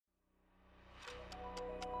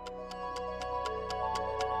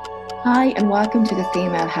Hi, and welcome to the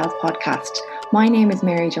Female Health Podcast. My name is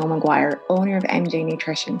Mary Jo Maguire, owner of MJ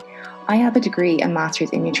Nutrition. I have a degree and master's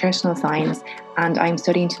in nutritional science, and I'm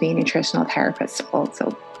studying to be a nutritional therapist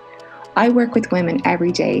also. I work with women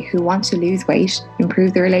every day who want to lose weight,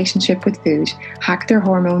 improve their relationship with food, hack their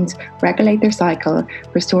hormones, regulate their cycle,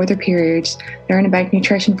 restore their periods, learn about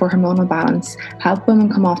nutrition for hormonal balance, help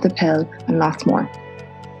women come off the pill, and lots more.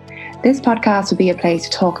 This podcast will be a place to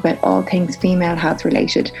talk about all things female health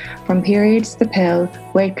related, from periods, the pill,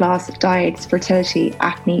 weight loss, diets, fertility,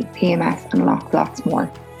 acne, PMS, and lots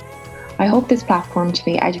more. I hope this platform to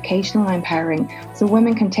be educational and empowering so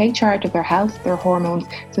women can take charge of their health, their hormones,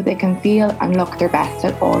 so they can feel and look their best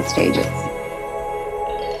at all stages.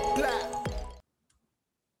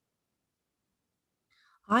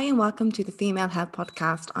 Hi and welcome to the Female Health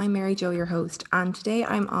Podcast. I'm Mary Jo, your host, and today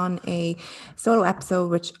I'm on a solo episode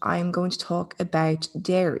which I'm going to talk about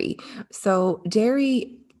dairy. So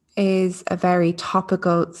dairy is a very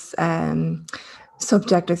topical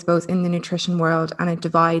subject, I suppose, in the nutrition world, and it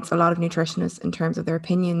divides a lot of nutritionists in terms of their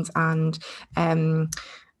opinions, and a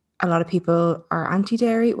lot of people are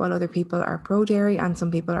anti-dairy while other people are pro-dairy, and some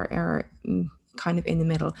people are kind of in the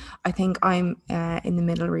middle. I think I'm in the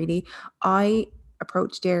middle, really. I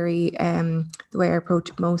approach dairy the way I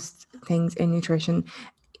approach most things in nutrition.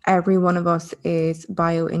 Every one of us is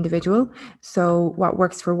bio-individual. So what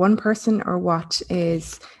works for one person, or what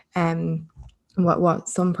is what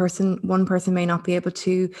one person may not be able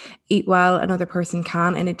to eat well, another person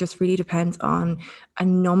can, and it just really depends on a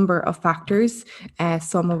number of factors,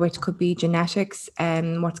 some of which could be genetics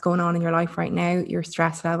and what's going on in your life right now, your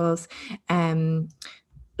stress levels,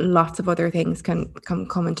 lots of other things can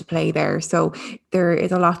come into play there. So there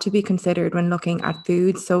is a lot to be considered when looking at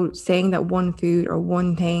food. So saying that one food or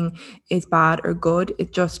one thing is bad or good,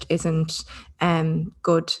 it just isn't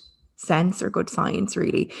good sense or good science,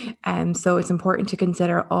 really. So it's important to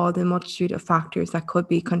consider all the multitude of factors that could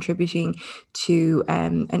be contributing to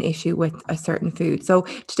an issue with a certain food. So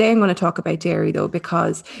today I'm going to talk about dairy, though,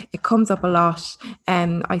 because it comes up a lot.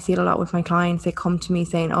 I see it a lot with my clients. They come to me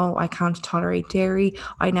saying, oh, I can't tolerate dairy.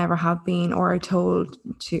 I never have been, or are told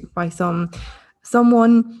to by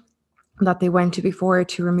someone that they went to before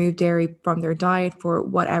to remove dairy from their diet for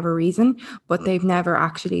whatever reason, but they've never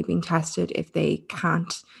actually been tested if they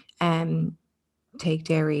can't take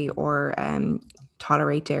dairy or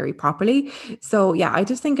tolerate dairy properly. So yeah, I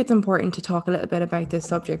just think it's important to talk a little bit about this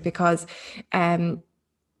subject because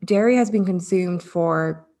dairy has been consumed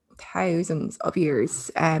for thousands of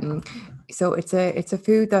years. So it's a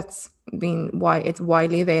food that's it's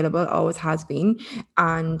widely available, always has been,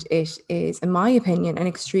 and it is, in my opinion, an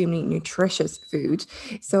extremely nutritious food.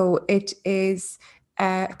 So it is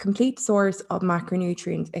a complete source of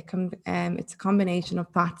macronutrients. It's a combination of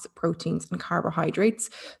fats, proteins, and carbohydrates.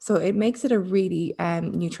 So it makes it a really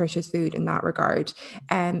nutritious food in that regard.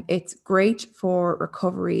 It's great for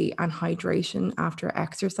recovery and hydration after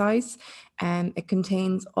exercise. It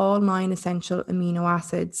contains all 9 essential amino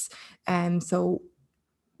acids. So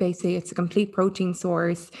basically it's a complete protein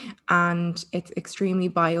source, and it's extremely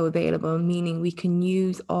bioavailable, meaning we can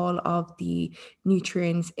use all of the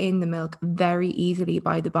nutrients in the milk very easily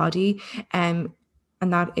by the body. And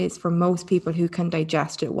that is for most people who can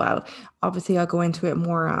digest it well. Obviously, I'll go into it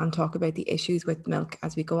more and talk about the issues with milk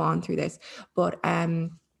as we go on through this, but and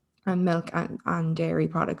milk and dairy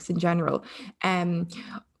products in general.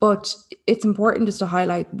 But it's important just to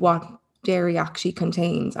highlight what dairy actually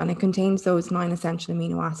contains, and it contains those 9 essential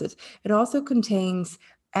amino acids. It also contains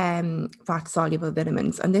fat soluble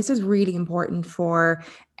vitamins, and this is really important for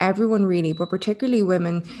everyone, really, but particularly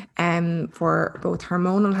women, for both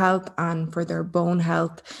hormonal health and for their bone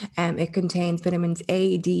health. It contains vitamins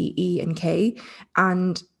A, D, E, and K,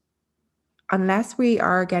 and unless we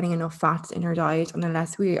are getting enough fats in our diet, and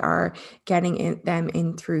unless we are getting them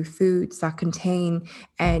in through foods that contain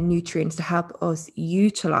nutrients to help us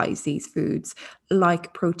utilize these foods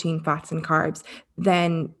like protein, fats, and carbs,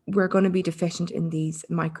 then we're going to be deficient in these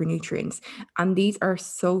micronutrients. And these are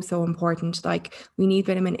so important. Like, we need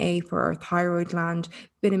vitamin A for our thyroid gland.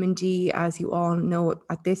 Vitamin D, as you all know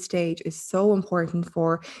at this stage, is so important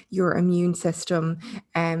for your immune system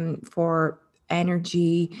and for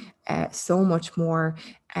energy, so much more.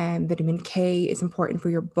 Vitamin K is important for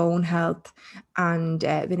your bone health, and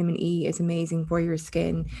vitamin E is amazing for your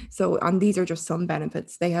skin. So, and these are just some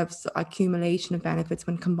benefits. They have accumulation of benefits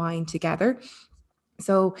when combined together.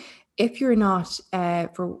 So if you're not,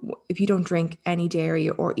 if you don't drink any dairy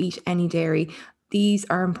or eat any dairy, these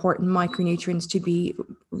are important micronutrients to be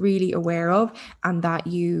really aware of, and that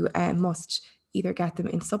you must either get them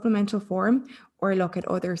in supplemental form or look at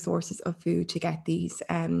other sources of food to get these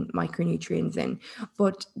micronutrients in.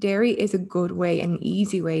 But dairy is a good way, an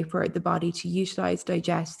easy way for the body to utilize,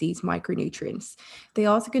 digest these micronutrients. They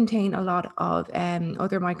also contain a lot of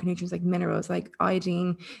other micronutrients like minerals, like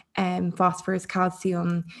iodine, phosphorus,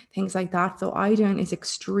 calcium, things like that. So iodine is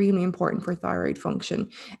extremely important for thyroid function.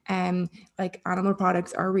 Like animal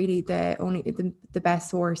products are really the best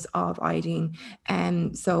source of iodine.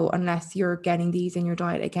 So unless you're getting these in your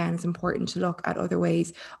diet, again, it's important to look at other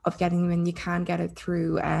ways of getting them in. You can get it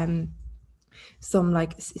through some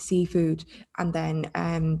like seafood, and then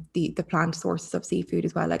the plant sources of seafood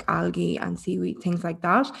as well, like algae and seaweed, things like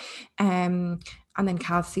that. And then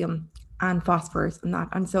calcium and phosphorus and that.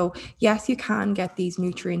 And so yes, you can get these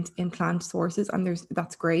nutrients in plant sources, and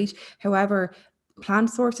that's great. However, plant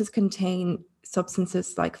sources contain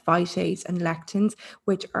substances like phytates and lectins,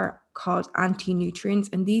 which are called anti-nutrients,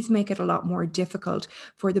 and these make it a lot more difficult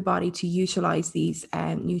for the body to utilize these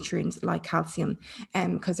nutrients like calcium,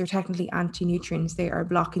 because they're technically anti-nutrients. They are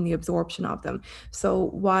blocking the absorption of them. So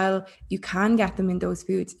while you can get them in those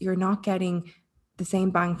foods, you're not getting the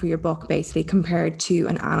same bang for your buck basically compared to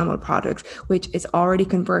an animal product, which is already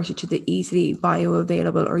converted to the easily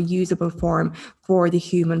bioavailable or usable form for the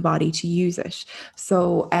human body to use it.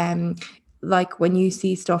 So like when you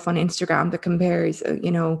see stuff on Instagram that compares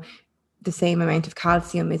the same amount of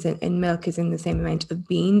calcium is in milk is in the same amount of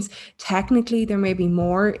beans, technically there may be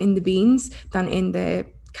more in the beans than in the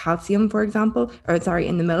calcium, for example, or sorry,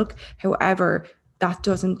 in the milk. However, that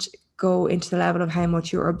doesn't go into the level of how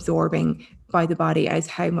much you're absorbing by the body as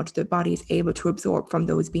how much the body is able to absorb from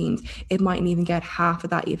those beans. It mightn't even get half of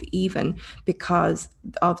that, if even, because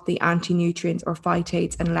of the anti-nutrients or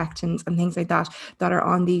phytates and lectins and things like that are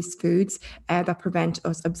on these foods that prevent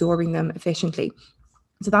us absorbing them efficiently.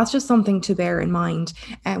 So that's just something to bear in mind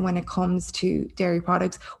when it comes to dairy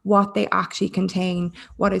products, what they actually contain,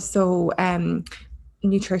 what is so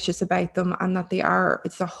nutritious about them, and that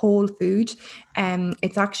it's a whole food.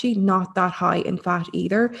 It's actually not that high in fat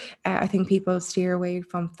either. I think people steer away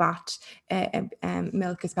from fat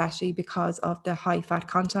milk, especially because of the high fat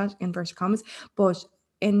content, inverted commas. But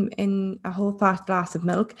in a whole fat glass of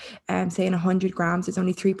milk, say in 100 grams, it's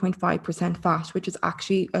only 3.5% fat, which is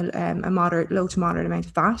actually a moderate, low to moderate amount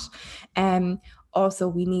of fat. Also,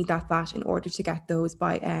 we need that fat in order to get those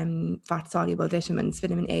by fat soluble vitamins,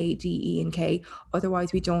 vitamin A, D, E, and K.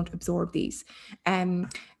 Otherwise, we don't absorb these.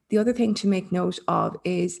 The other thing to make note of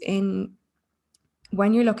is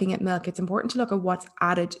when you're looking at milk, it's important to look at what's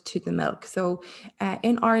added to the milk. So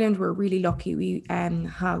in Ireland, we're really lucky. We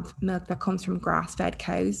have milk that comes from grass-fed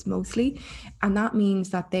cows mostly. And that means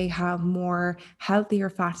that they have more healthier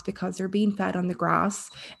fats because they're being fed on the grass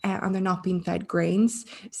and they're not being fed grains.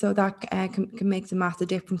 So that can make a massive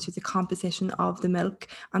difference to the composition of the milk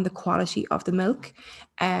and the quality of the milk.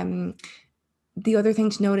 The other thing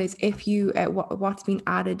to note is if you what's been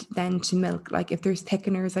added then to milk, like if there's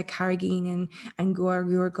thickeners like carrageenan and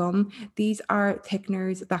guar gum, these are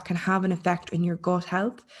thickeners that can have an effect on your gut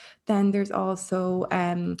health. Then there's also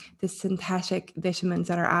the synthetic vitamins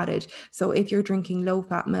that are added. So if you're drinking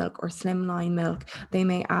low-fat milk or slimline milk, they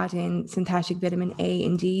may add in synthetic vitamin A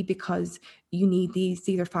and D because you need these.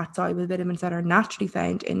 These are fat-soluble vitamins that are naturally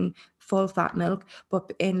found in full-fat milk,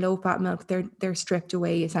 but in low-fat milk, they're stripped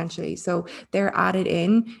away essentially. So they're added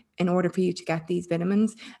in order for you to get these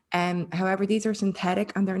vitamins. However, these are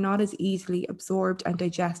synthetic and they're not as easily absorbed and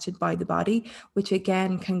digested by the body, which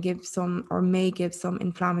again can give some or may give some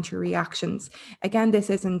inflammatory reactions. Again, this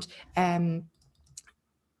isn't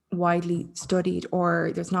widely studied,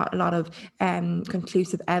 or there's not a lot of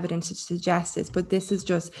conclusive evidence to suggest this, but this is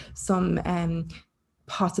just some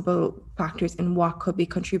possible factors in what could be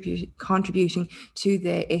contributing to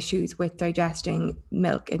the issues with digesting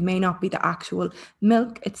milk. It may not be the actual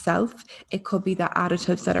milk itself. It could be the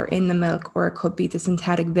additives that are in the milk, or it could be the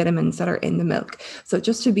synthetic vitamins that are in the milk. So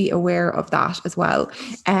just to be aware of that as well.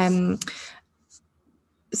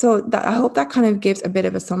 So I hope that kind of gives a bit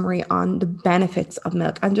of a summary on the benefits of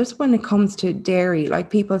milk. And just when it comes to dairy, like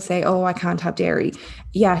people say, oh, I can't have dairy.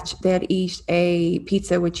 Yet they'll eat a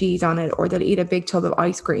pizza with cheese on it, or they'll eat a big tub of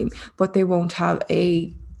ice cream, but they won't have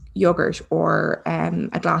a yogurt or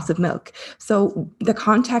a glass of milk. So the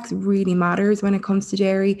context really matters when it comes to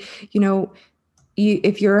dairy.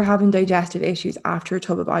 If you're having digestive issues after a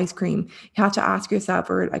tub of ice cream, you have to ask yourself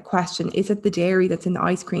or question, is it the dairy that's in the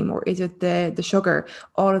ice cream, or is it the sugar,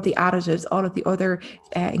 all of the additives, all of the other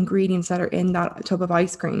ingredients that are in that tub of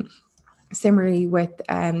ice cream? Similarly with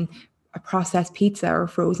a processed pizza or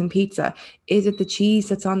frozen pizza, is it the cheese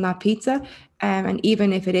that's on that pizza? And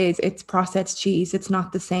even if it is, it's processed cheese. It's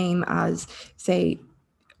not the same as, say,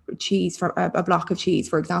 cheese, from a block of cheese,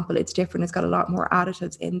 for example, it's different. It's got a lot more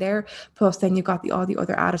additives in there. Plus then you've got all the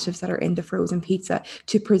other additives that are in the frozen pizza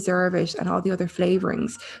to preserve it and all the other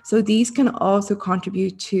flavorings. So these can also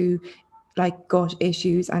contribute to like gut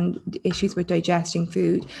issues and issues with digesting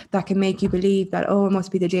food that can make you believe that, oh, it must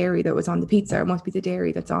be the dairy that was on the pizza, or it must be the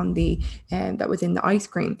dairy that's on the that was in the ice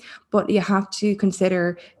cream. But you have to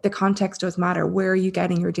consider the context does matter. Where are you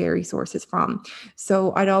getting your dairy sources from?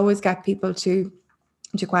 So I'd always get people to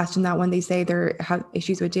question that when they say they have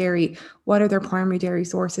issues with dairy, what are their primary dairy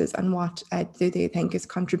sources and what do they think is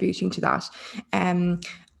contributing to that?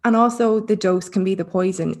 And also the dose can be the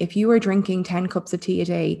poison. If you are drinking 10 cups of tea a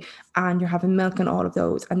day and you're having milk in all of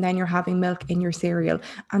those, and then you're having milk in your cereal,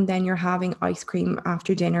 and then you're having ice cream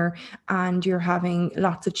after dinner, and you're having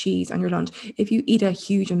lots of cheese on your lunch, if you eat a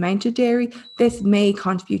huge amount of dairy, this may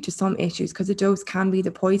contribute to some issues because the dose can be the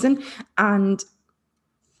poison, and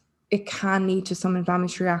it can lead to some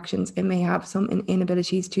inflammatory reactions. It may have some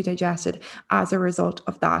inabilities to digest it as a result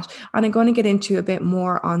of that. And I'm going to get into a bit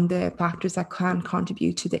more on the factors that can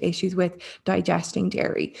contribute to the issues with digesting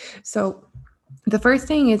dairy. So the first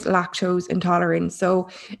thing is lactose intolerance. So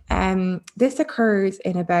this occurs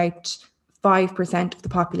in about 5% of the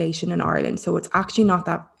population in Ireland. So it's actually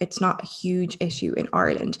it's not a huge issue in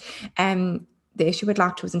Ireland. The issue with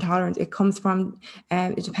lactose intolerance, it comes from,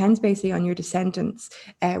 it depends basically on your descendants,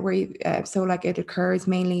 so like it occurs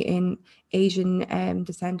mainly in Asian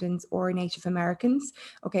descendants or Native Americans.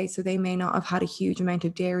 Okay, so they may not have had a huge amount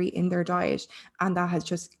of dairy in their diet, and that has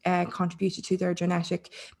just contributed to their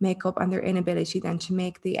genetic makeup and their inability then to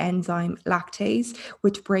make the enzyme lactase,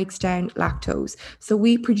 which breaks down lactose. So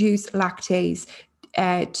we produce lactase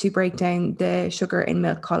to break down the sugar in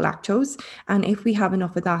milk called lactose. And if we have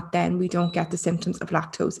enough of that, then we don't get the symptoms of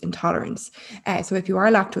lactose intolerance. So if you are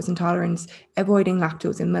lactose intolerant, avoiding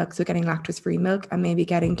lactose in milk, so getting lactose-free milk and maybe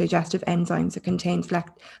getting digestive enzymes that contains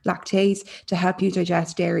lactase to help you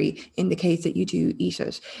digest dairy in the case that you do eat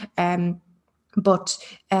it. But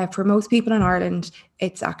for most people in Ireland,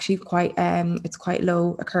 it's actually quite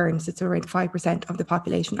low occurrence. It's around 5% of the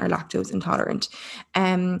population are lactose intolerant.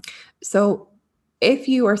 So if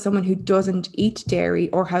you are someone who doesn't eat dairy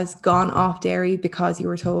or has gone off dairy because you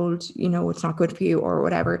were told, it's not good for you or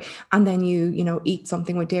whatever, and then you eat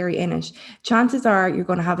something with dairy in it, chances are you're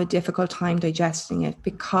going to have a difficult time digesting it,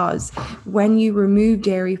 because when you remove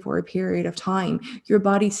dairy for a period of time, your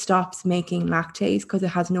body stops making lactase because it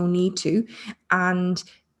has no need to. And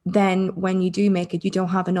then when you do make it, you don't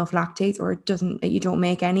have enough lactase, or you don't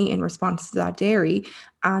make any in response to that dairy.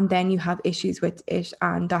 And then you have issues with it,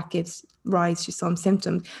 and that gives rise to some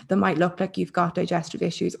symptoms that might look like you've got digestive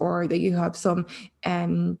issues, or that you have some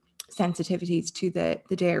sensitivities to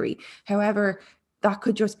the dairy. However, that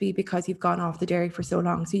could just be because you've gone off the dairy for so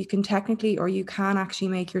long. So you can actually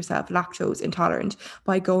make yourself lactose intolerant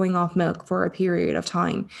by going off milk for a period of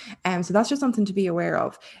time. So that's just something to be aware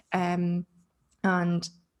of. And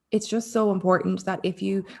it's just so important that if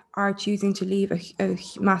you are choosing to leave a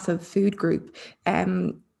massive food group,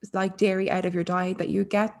 like dairy, out of your diet, that you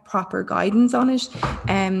get proper guidance on it,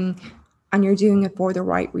 and you're doing it for the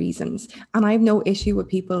right reasons. And I have no issue with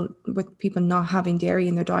people not having dairy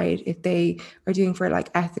in their diet if they are doing for like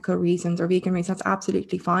ethical reasons or vegan reasons. That's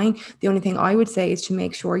absolutely fine. The only thing I would say is to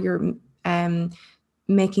make sure you're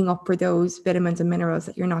making up for those vitamins and minerals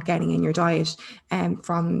that you're not getting in your diet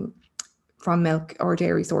from milk or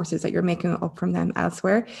dairy sources, that you're making up from them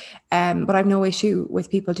elsewhere. But I've no issue with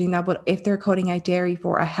people doing that. But if they're cutting out dairy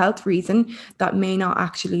for a health reason that may not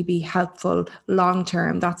actually be helpful long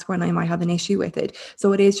term, that's when I might have an issue with it.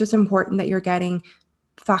 So it is just important that you're getting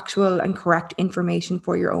factual and correct information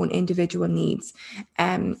for your own individual needs.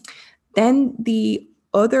 Then the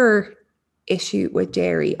other issue with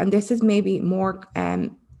dairy, and this is maybe more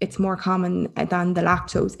it's more common than the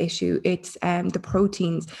lactose issue. It's the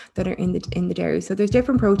proteins that are in the dairy. So there's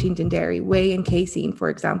different proteins in dairy, whey and casein, for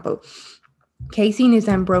example. Casein is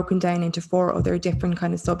then broken down into 4 other different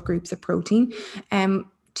kind of subgroups of protein.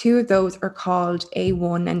 2 of those are called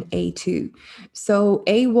A1 and A2. So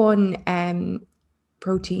A1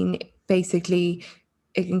 protein, basically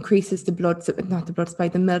it increases the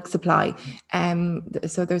milk supply.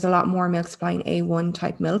 So there's a lot more milk supply in A1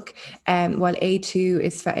 type milk, while A2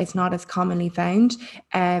 is not as commonly found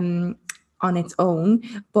on its own.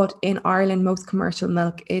 But in Ireland, most commercial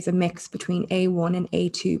milk is a mix between A1 and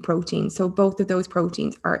A2 protein. So both of those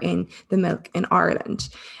proteins are in the milk in Ireland.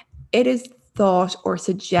 It is thought or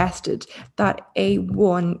suggested that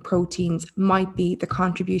A1 proteins might be the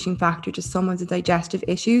contributing factor to some of the digestive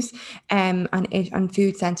issues and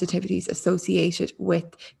food sensitivities associated with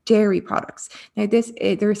dairy products. Now,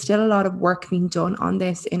 there is still a lot of work being done on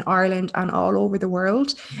this in Ireland and all over the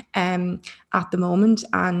world at the moment,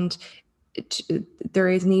 and there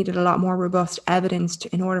is needed a lot more robust evidence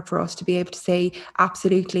in order for us to be able to say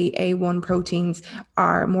absolutely A1 proteins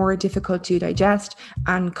are more difficult to digest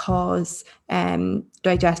and cause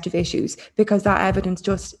digestive issues, because that evidence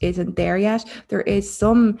just isn't there yet. There is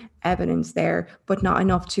some evidence there, but not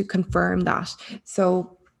enough to confirm that.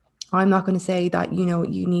 So I'm not going to say that,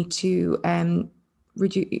 you need to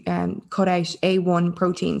cut out A1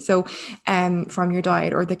 protein from your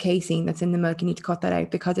diet, or the casein that's in the milk. You need to cut that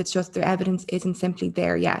out because it's just the evidence isn't simply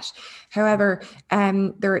there yet. However,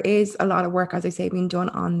 there is a lot of work, as I say, being done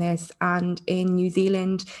on this, and in New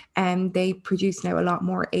Zealand they produce now a lot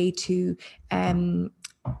more A2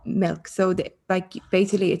 milk. So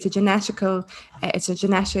basically it's a genetic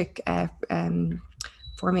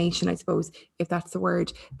formation, I suppose, if that's the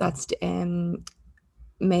word, that's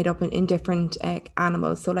made up in different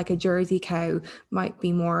animals. So like a Jersey cow might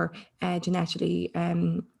be more genetically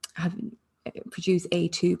produce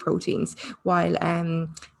A2 proteins, while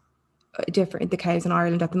the cows in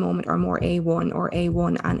Ireland at the moment are more A1 or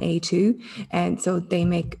A1 and A2, and so they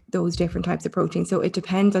make those different types of proteins. So it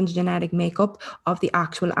depends on the genetic makeup of the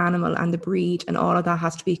actual animal and the breed, and all of that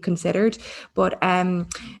has to be considered. But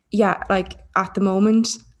like at the moment,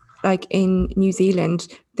 like in New Zealand,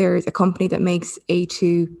 there's a company that makes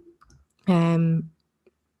A2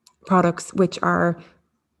 products, which are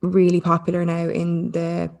really popular now in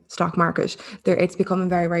the stock market. It's becoming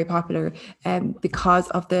very, very popular because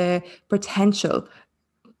of the potential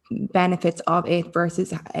benefits of it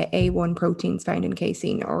versus A1 proteins found in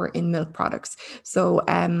casein or in milk products. So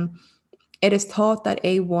it is thought that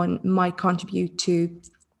A1 might contribute to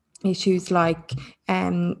issues like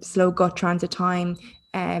slow gut transit time,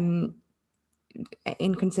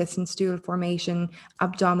 inconsistent stool formation,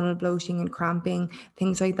 abdominal bloating and cramping,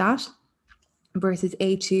 things like that, versus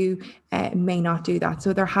A2 may not do that.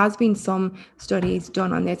 So there has been some studies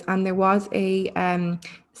done on this, and there was a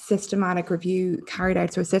systematic review carried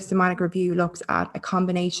out. So a systematic review looks at a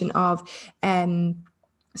combination of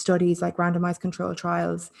studies like randomized control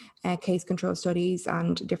trials, case control studies,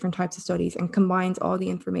 and different types of studies, and combines all the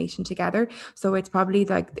information together. So it's probably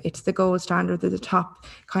like it's the gold standard, the top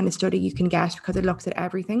kind of study you can get, because it looks at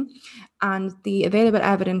everything. And the available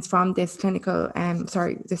evidence from this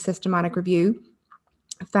this systematic review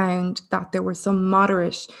found that there was some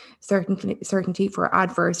moderate certainty for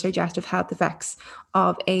adverse digestive health effects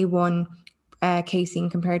of A1 casein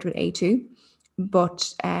compared with A2,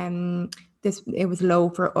 but it was low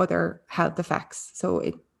for other health effects. So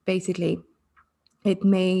it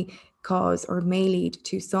may cause or may lead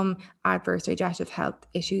to some adverse digestive health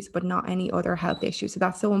issues, but not any other health issues. So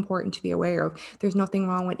that's so important to be aware of. There's nothing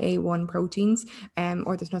wrong with A1 proteins,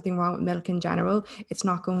 or there's nothing wrong with milk in general. It's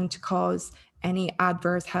not going to cause any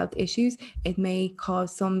adverse health issues. It may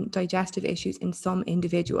cause some digestive issues in some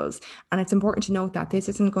individuals. And it's important to note that this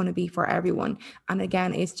isn't going to be for everyone. And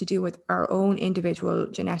again, it's to do with our own individual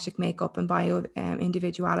genetic makeup and bio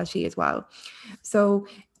individuality as well. So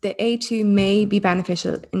the A2 may be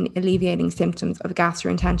beneficial in alleviating symptoms of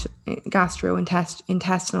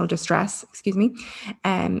gastrointestinal distress,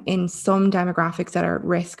 in some demographics that are at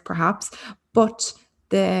risk, perhaps, but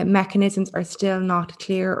the mechanisms are still not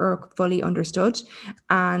clear or fully understood,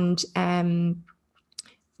 and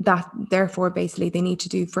that therefore basically they need to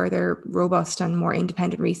do further robust and more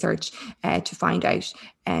independent research to find out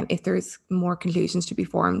if there's more conclusions to be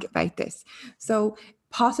formed about this. So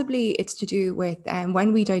possibly it's to do with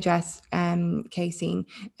when we digest casein,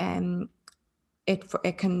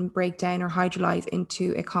 it can break down or hydrolyze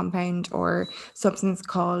into a compound or substance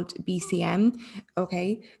called BCM.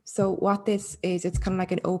 Okay, so what this is, it's kind of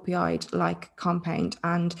like an opioid-like compound,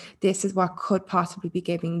 and this is what could possibly be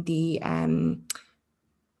giving the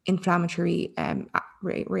inflammatory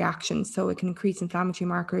reactions. So it can increase inflammatory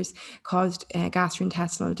markers, cause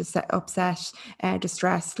gastrointestinal upset,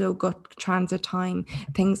 distress, slow gut transit time,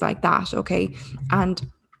 things like that. Okay, and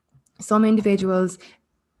some individuals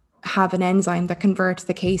have an enzyme that converts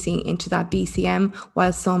the casein into that BCM,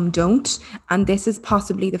 while some don't. And this is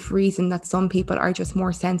possibly the reason that some people are just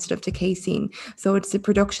more sensitive to casein. So it's the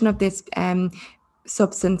production of this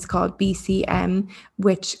substance called BCM,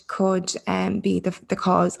 which could be the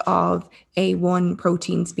cause of A1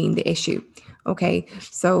 proteins being the issue. Okay,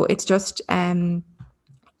 so it's just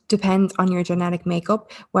depends on your genetic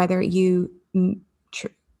makeup, whether you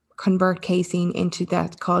convert casein into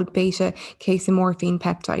that called beta casomorphine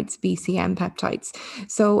peptides, BCM peptides.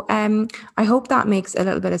 So I hope that makes a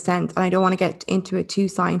little bit of sense. And I don't want to get into it too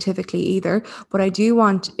scientifically either, but I do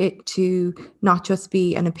want it to not just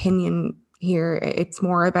be an opinion here. It's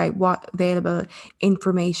more about what available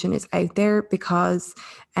information is out there, because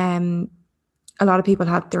a lot of people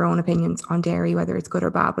have their own opinions on dairy, whether it's good or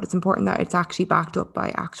bad, but it's important that it's actually backed up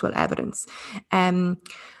by actual evidence.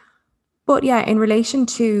 But yeah, in relation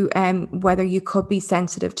to whether you could be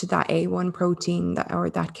sensitive to that A1 protein or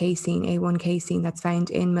that casein, A1 casein that's found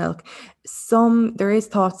in milk, there is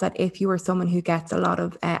thoughts that if you are someone who gets a lot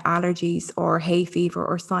of allergies or hay fever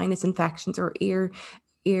or sinus infections or ear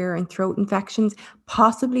and throat infections,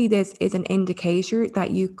 possibly this is an indicator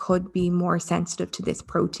that you could be more sensitive to this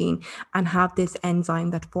protein and have this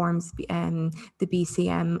enzyme that forms the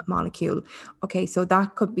BCM molecule. Okay, so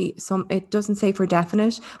that could be it doesn't say for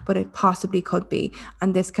definite, but it possibly could be.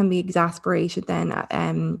 And this can be exacerbated then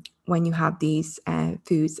when you have these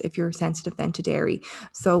foods, if you're sensitive then to dairy.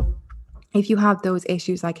 So if you have those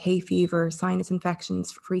issues like hay fever, sinus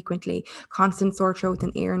infections frequently, constant sore throat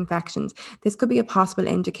and ear infections, this could be a possible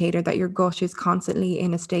indicator that your gut is constantly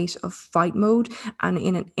in a state of fight mode and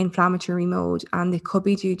in an inflammatory mode. And it could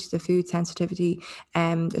be due to the food sensitivity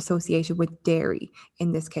associated with dairy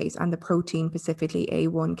in this case, and the protein, specifically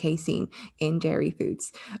A1 casein in dairy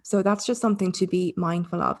foods. So that's just something to be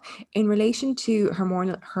mindful of. In relation to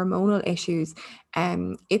hormonal issues,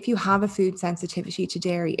 if you have a food sensitivity to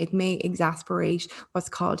dairy, it may exacerbate what's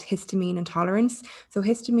called histamine intolerance. So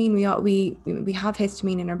histamine, we have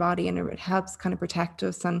histamine in our body, and it helps kind of protect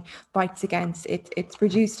us and fights against it. It's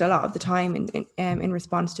produced a lot of the time in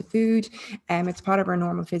response to food. It's part of our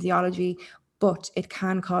normal physiology, but it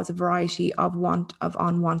can cause a variety of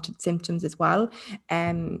unwanted symptoms as well,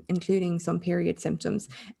 including some period symptoms.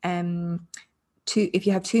 If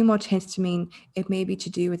you have too much histamine, it may be to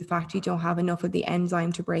do with the fact you don't have enough of the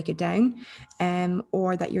enzyme to break it down,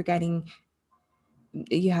 or that you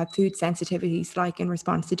have food sensitivities, like in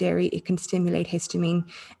response to dairy, it can stimulate histamine,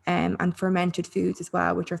 and fermented foods as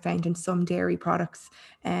well, which are found in some dairy products,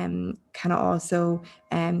 can also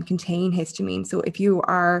contain histamine. So if you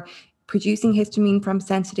are producing histamine from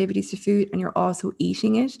sensitivities to food and you're also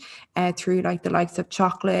eating it through like the likes of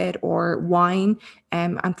chocolate or wine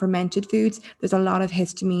and fermented foods, there's a lot of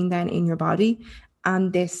histamine then in your body.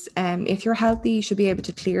 And this, if you're healthy, you should be able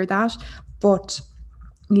to clear that. But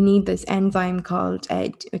you need this enzyme called,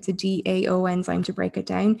 it's a DAO enzyme to break it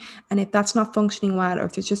down. And if that's not functioning well, or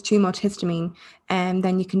if there's just too much histamine,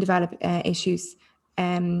 then you can develop issues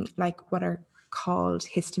like what are called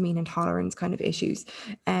histamine intolerance kind of issues.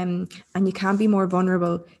 And you can be more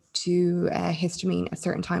vulnerable to histamine at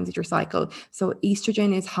certain times of your cycle. So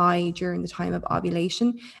estrogen is high during the time of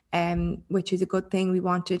ovulation, which is a good thing. We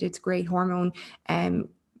want it. It's a great hormone.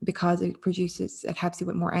 Because it helps you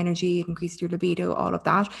with more energy, it increases your libido, all of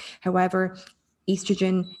that. However,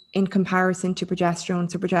 estrogen in comparison to progesterone,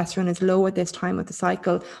 so progesterone is low at this time of the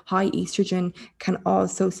cycle, high estrogen can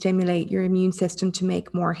also stimulate your immune system to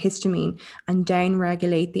make more histamine and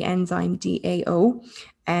downregulate the enzyme DAO,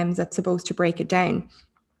 that's supposed to break it down.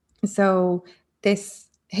 So this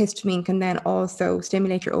histamine can then also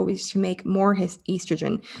stimulate your ovaries to make more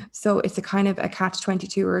estrogen. So it's a kind of a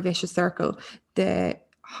catch-22 or a vicious circle. The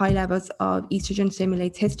high levels of estrogen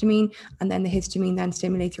stimulates histamine, and then the histamine then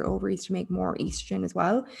stimulates your ovaries to make more estrogen as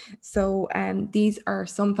well. So these are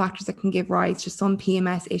some factors that can give rise to some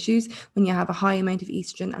PMS issues when you have a high amount of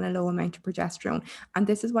estrogen and a low amount of progesterone. And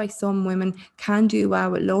this is why some women can do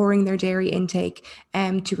well with lowering their dairy intake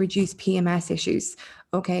to reduce PMS issues.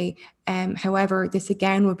 Okay. However, this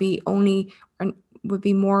again would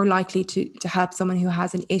be more likely to help someone who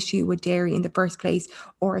has an issue with dairy in the first place,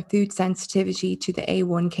 or a food sensitivity to the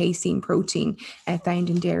A1 casein protein found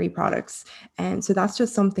in dairy products. And so that's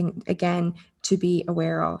just something, again, to be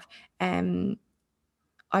aware of.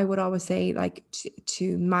 I would always say, like,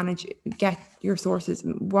 to get your sources,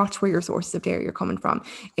 watch where your sources of dairy are coming from.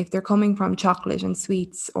 If they're coming from chocolate and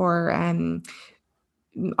sweets, or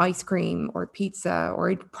ice cream or pizza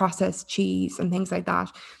or processed cheese and things like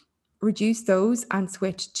that, reduce those and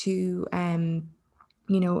switch to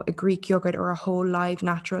a Greek yogurt or a whole live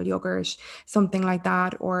natural yogurt, something like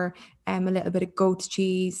that, or a little bit of goat's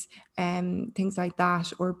cheese, things like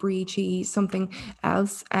that, or brie cheese, something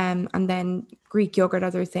else, and then Greek yogurt,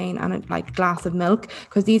 as I was saying, and a glass of milk,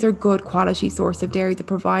 because these are good quality source of dairy that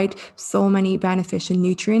provide so many beneficial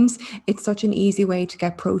nutrients. It's such an easy way to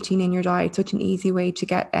get protein in your diet, such an easy way to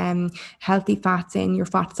get healthy fats in, your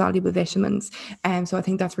fat soluble vitamins. So I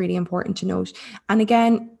think that's really important to note. And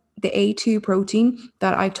again, the A2 protein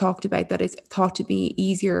that I've talked about, that is thought to be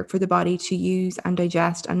easier for the body to use and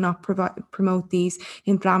digest and not promote these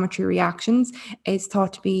inflammatory reactions, is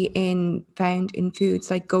thought to be found in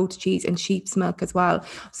foods like goat's cheese and sheep's milk as well.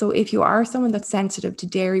 So if you are someone that's sensitive to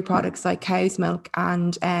dairy products like cow's milk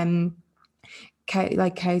and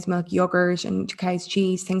like cow's milk yogurt and cow's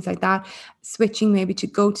cheese, things like that, switching maybe to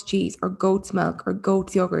goat's cheese or goat's milk or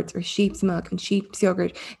goat's yogurt or sheep's milk and sheep's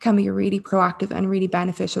yogurt can be a really proactive and really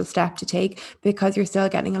beneficial step to take, because you're still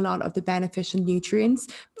getting a lot of the beneficial nutrients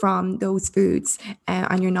from those foods,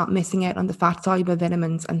 and you're not missing out on the fat soluble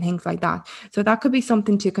vitamins and things like that. So that could be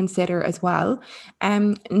something to consider as well.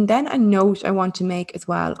 And then a note I want to make as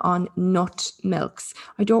well on nut milks.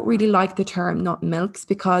 I don't really like the term nut milks,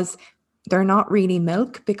 because they're not really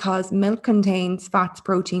milk, because milk contains fats,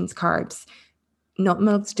 proteins, carbs. Nut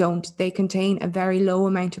milks don't. They contain a very low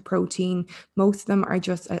amount of protein. Most of them are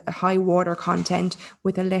just a high water content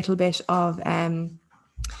with a little bit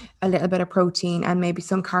of protein and maybe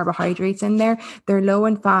some carbohydrates in there. They're low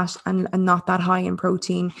in fat and not that high in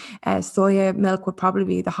protein. Soya milk would probably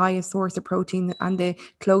be the highest source of protein and the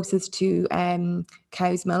closest to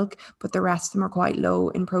cow's milk, but the rest of them are quite low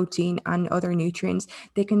in protein and other nutrients.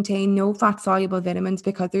 They contain no fat soluble vitamins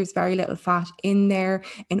because there's very little fat in there.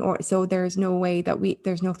 So there's no way that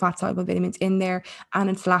there's no fat soluble vitamins in there, and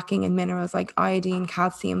it's lacking in minerals like iodine,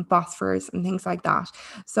 calcium, phosphorus, and things like that.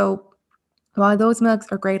 So while those milks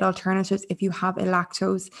are great alternatives if you have a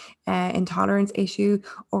lactose intolerance issue,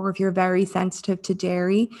 or if you're very sensitive to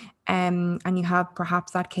dairy, and you have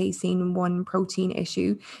perhaps that casein 1 protein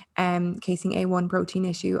issue, casein A1 protein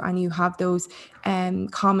issue, and you have those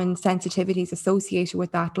common sensitivities associated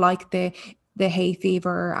with that, like the hay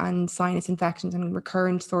fever and sinus infections and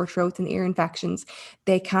recurrent sore throats and ear infections,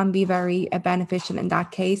 they can be very beneficial in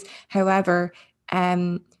that case. However,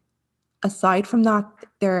 aside from that,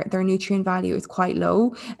 their nutrient value is quite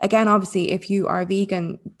low. Again, obviously, if you are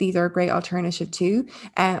vegan, these are a great alternative too.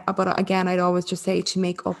 But again, I'd always just say to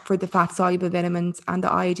make up for the fat soluble vitamins and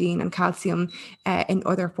the iodine and calcium in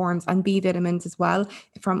other forms, and B vitamins as well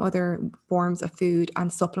from other forms of food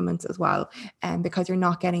and supplements as well. Because you're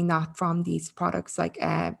not getting that from these products like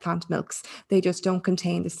plant milks. They just don't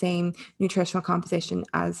contain the same nutritional composition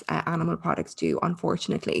as animal products do,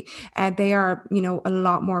 unfortunately. They are, a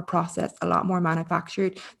lot more processed, a lot more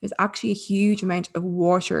manufactured. There's actually a huge amount of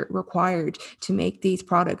water required to make these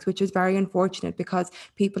products, which is very unfortunate, because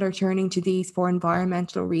people are turning to these for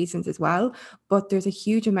environmental reasons as well. But there's a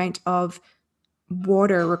huge amount of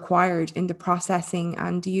water required in the processing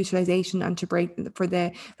and the utilization, and to break for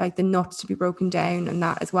the nuts to be broken down and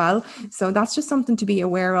that as well. So that's just something to be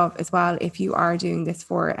aware of as well if you are doing this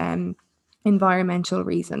for environmental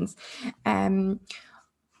reasons.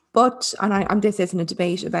 But, this isn't a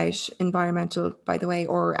debate about environmental, by the way,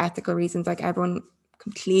 or ethical reasons. Like, everyone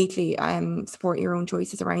completely support your own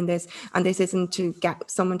choices around this, and this isn't to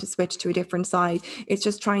get someone to switch to a different side. It's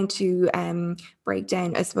just trying to break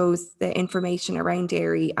down, I suppose, the information around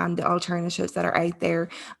dairy and the alternatives that are out there,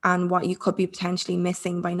 and what you could be potentially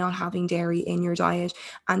missing by not having dairy in your diet,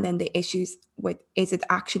 and then the issues with, is it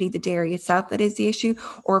actually the dairy itself that is the issue,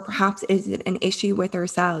 or perhaps is it an issue with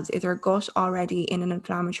ourselves? Is our gut already in an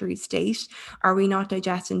inflammatory state? Are we not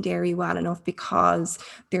digesting dairy well enough because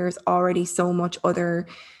there's already so much other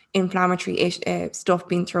inflammatory stuff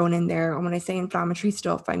being thrown in there? And when I say inflammatory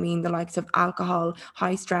stuff, I mean the likes of alcohol,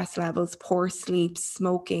 high stress levels, poor sleep,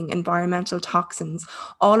 smoking, environmental toxins.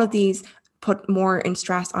 All of these put more in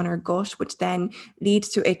stress on our gut, which then leads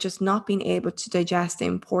to it just not being able to digest the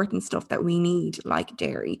important stuff that we need, like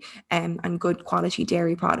dairy and good quality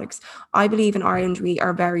dairy products. I believe in Ireland we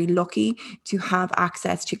are very lucky to have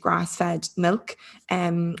access to grass-fed milk,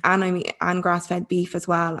 and grass-fed beef as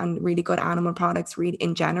well, and really good animal products really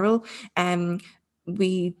in general.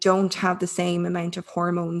 We don't have the same amount of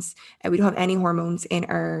hormones. We don't have any hormones in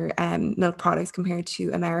our milk products compared to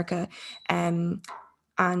America.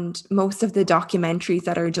 And most of the documentaries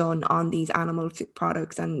that are done on these animal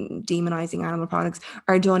products and demonizing animal products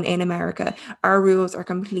are done in America. Our rules are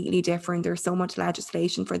completely different. There's so much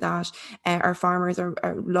legislation for that. Our farmers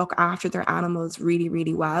look after their animals really,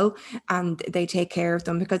 really well, and they take care of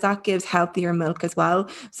them, because that gives healthier milk as well.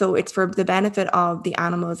 So it's for the benefit of the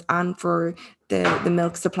animals and for the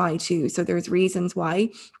milk supply too. So there's reasons why,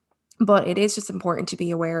 but it is just important to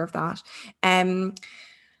be aware of that.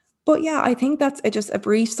 But yeah, I think that's just a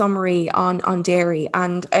brief summary on dairy.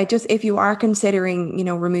 And I just, if you are considering,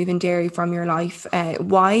 removing dairy from your life,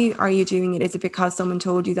 why are you doing it? Is it because someone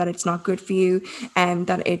told you that it's not good for you and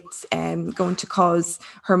that it's going to cause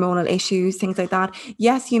hormonal issues, things like that?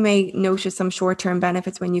 Yes, you may notice some short-term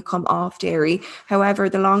benefits when you come off dairy. However,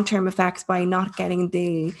 the long-term effects by not getting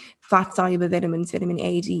the fat soluble vitamins, vitamin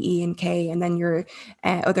A, D, E, and K, and then your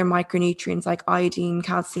other micronutrients like iodine,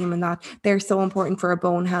 calcium, and that, they're so important for our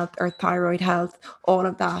bone health, our thyroid health, all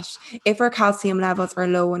of that. If our calcium levels are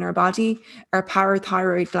low in our body, our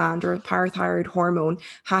parathyroid gland or parathyroid hormone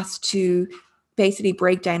has to basically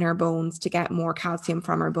break down our bones to get more calcium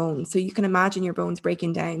from our bones. So you can imagine your bones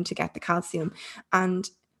breaking down to get the calcium. And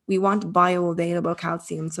we want bioavailable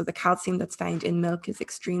calcium. So the calcium that's found in milk is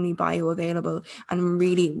extremely bioavailable and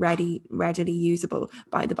really readily usable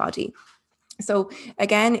by the body. So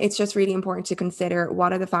again, it's just really important to consider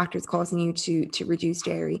what are the factors causing you to reduce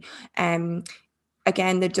dairy.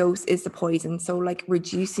 Again, the dose is the poison. So like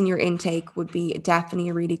reducing your intake would be definitely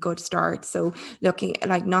a really good start. So looking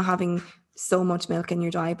like not having so much milk in your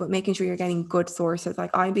diet, but making sure you're getting good sources.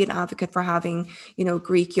 Like I'd be an advocate for having,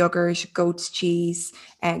 Greek yogurt, goat's cheese,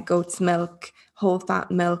 goat's milk, whole fat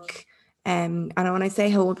milk. And when I say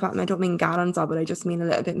whole fat, I don't mean gallons of it. I just mean a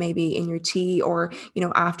little bit maybe in your tea or,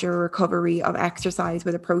 after a recovery of exercise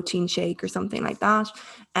with a protein shake or something like that.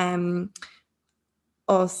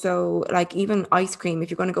 Also, like even ice cream,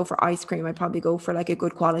 if you're going to go for ice cream, I'd probably go for like a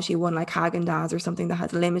good quality one like Haagen-Dazs or something that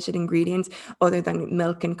has limited ingredients other than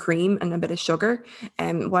milk and cream and a bit of sugar.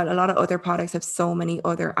 While a lot of other products have so many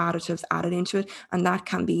other additives added into it, and that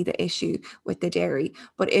can be the issue with the dairy.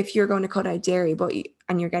 But if you're going to cut out dairy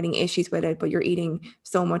and you're getting issues with it, but you're eating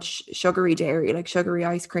so much sugary dairy, like sugary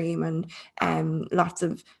ice cream and lots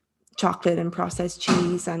of chocolate and processed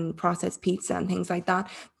cheese and processed pizza and things like that,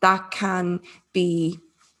 that can be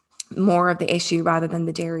more of the issue rather than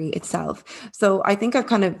the dairy itself. So I think I've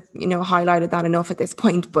kind of, highlighted that enough at this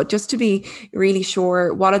point, but just to be really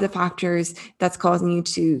sure, what are the factors that's causing you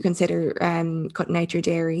to consider cutting out your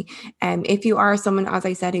dairy? If you are someone, as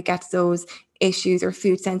I said, who gets those issues or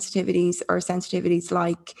food sensitivities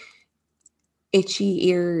like itchy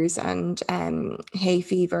ears and hay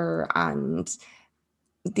fever and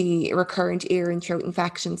the recurrent ear and throat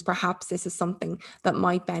infections, perhaps this is something that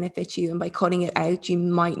might benefit you. And by cutting it out, you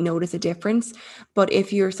might notice a difference. But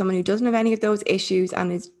if you're someone who doesn't have any of those issues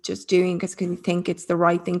and is just doing because you think it's the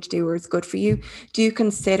right thing to do or it's good for you, do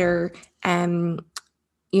consider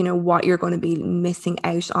what you're going to be missing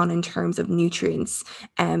out on in terms of nutrients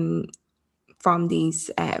from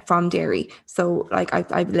dairy. So like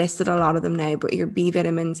I've listed a lot of them now, but your B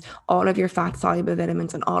vitamins, all of your fat soluble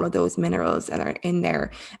vitamins, and all of those minerals that are in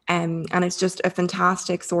there, and it's just a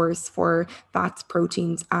fantastic source for fats,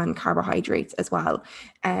 proteins, and carbohydrates as well.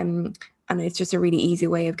 And it's just a really easy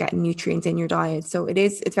way of getting nutrients in your diet. So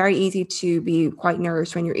it's very easy to be quite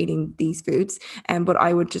nourished when you're eating these foods. But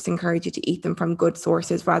I would just encourage you to eat them from good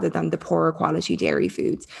sources rather than the poorer quality dairy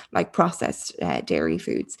foods, like processed dairy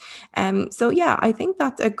foods. So yeah, I think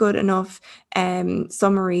that's a good enough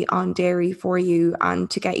summary on dairy for you and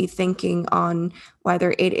to get you thinking on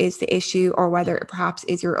whether it is the issue or whether it perhaps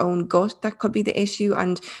is your own gut that could be the issue,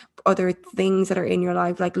 and other things that are in your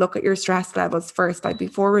life. Like look at your stress levels first, like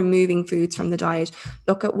before removing foods from the diet,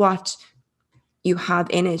 look at what you have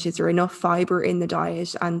in it. Is there enough fiber in the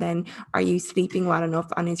diet? And then are you sleeping well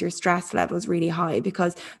enough? And is your stress levels really high?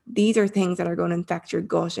 Because these are things that are going to affect your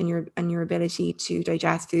gut and your ability to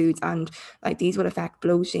digest foods. And like these will affect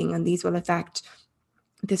bloating, and these will affect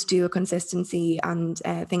the stool consistency and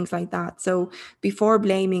things like that. So before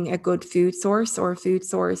blaming a good food source or a food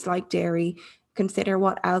source like dairy, consider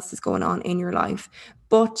what else is going on in your life.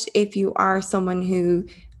 But if you are someone who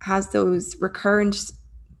has those recurrent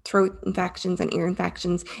throat infections and ear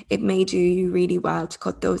infections, it may do you really well to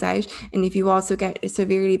cut those out. And if you also get a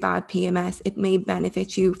severely bad PMS, it may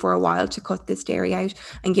benefit you for a while to cut this dairy out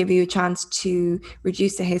and give you a chance to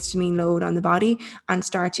reduce the histamine load on the body and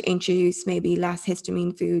start to introduce maybe less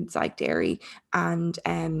histamine foods like dairy and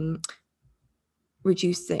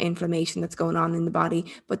reduce the inflammation that's going on in the body,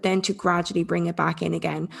 but then to gradually bring it back in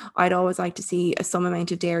again. I'd always like to see some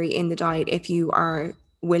amount of dairy in the diet if you are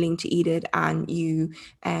willing to eat it and you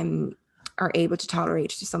are able to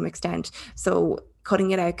tolerate it to some extent. So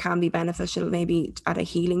cutting it out can be beneficial maybe at a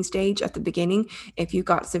healing stage at the beginning if you've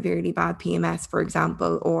got severely bad PMS, for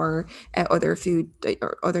example, or other food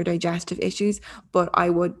or other digestive issues. But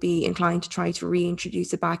I would be inclined to try to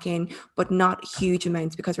reintroduce it back in, but not huge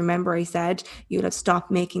amounts, because remember I said you'll have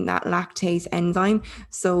stopped making that lactase enzyme,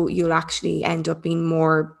 so you'll actually end up being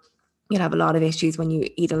more you'll have a lot of issues when you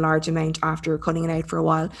eat a large amount after cutting it out for a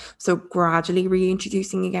while. So gradually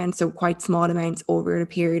reintroducing again, so quite small amounts over a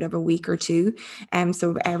period of a week or two.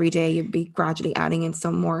 So every day you'd be gradually adding in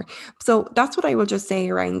some more. So that's what I will just say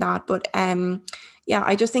around that. But yeah,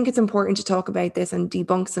 I just think it's important to talk about this and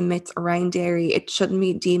debunk some myths around dairy. It shouldn't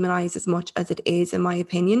be demonized as much as it is, in my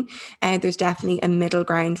opinion. And there's definitely a middle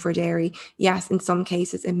ground for dairy. Yes, in some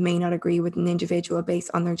cases, it may not agree with an individual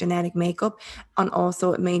based on their genetic makeup. And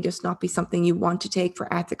also, it may just not be something you want to take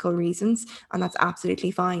for ethical reasons. And that's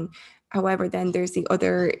absolutely fine. However, then there's the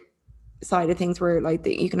other side of things where like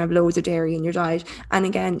you can have loads of dairy in your diet, and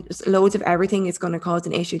again loads of everything is going to cause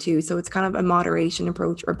an issue too. So it's kind of a moderation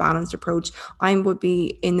approach or balanced approach. I would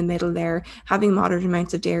be in the middle there. Having moderate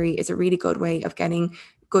amounts of dairy is a really good way of getting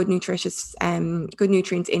good nutritious good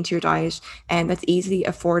nutrients into your diet, and that's easily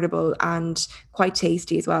affordable and quite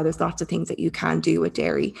tasty as well. There's lots of things that you can do with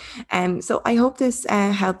dairy. So I hope this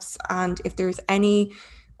helps, and if there's any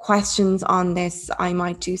questions on this, I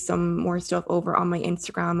might do some more stuff over on my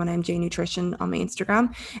Instagram, on MJ Nutrition on my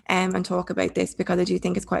Instagram, and talk about this, because I do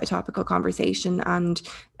think it's quite a topical conversation. And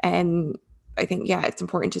I think, yeah, it's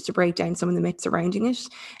important just to break down some of the myths surrounding it.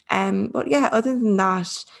 But yeah, other than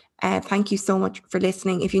that, thank you so much for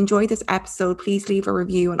listening. If you enjoyed this episode, please leave a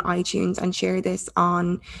review on iTunes and share this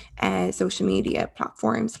on social media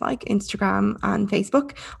platforms like Instagram and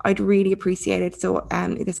Facebook. I'd really appreciate it, so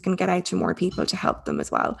this can get out to more people to help them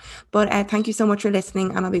as well. But thank you so much for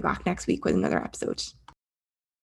listening, and I'll be back next week with another episode.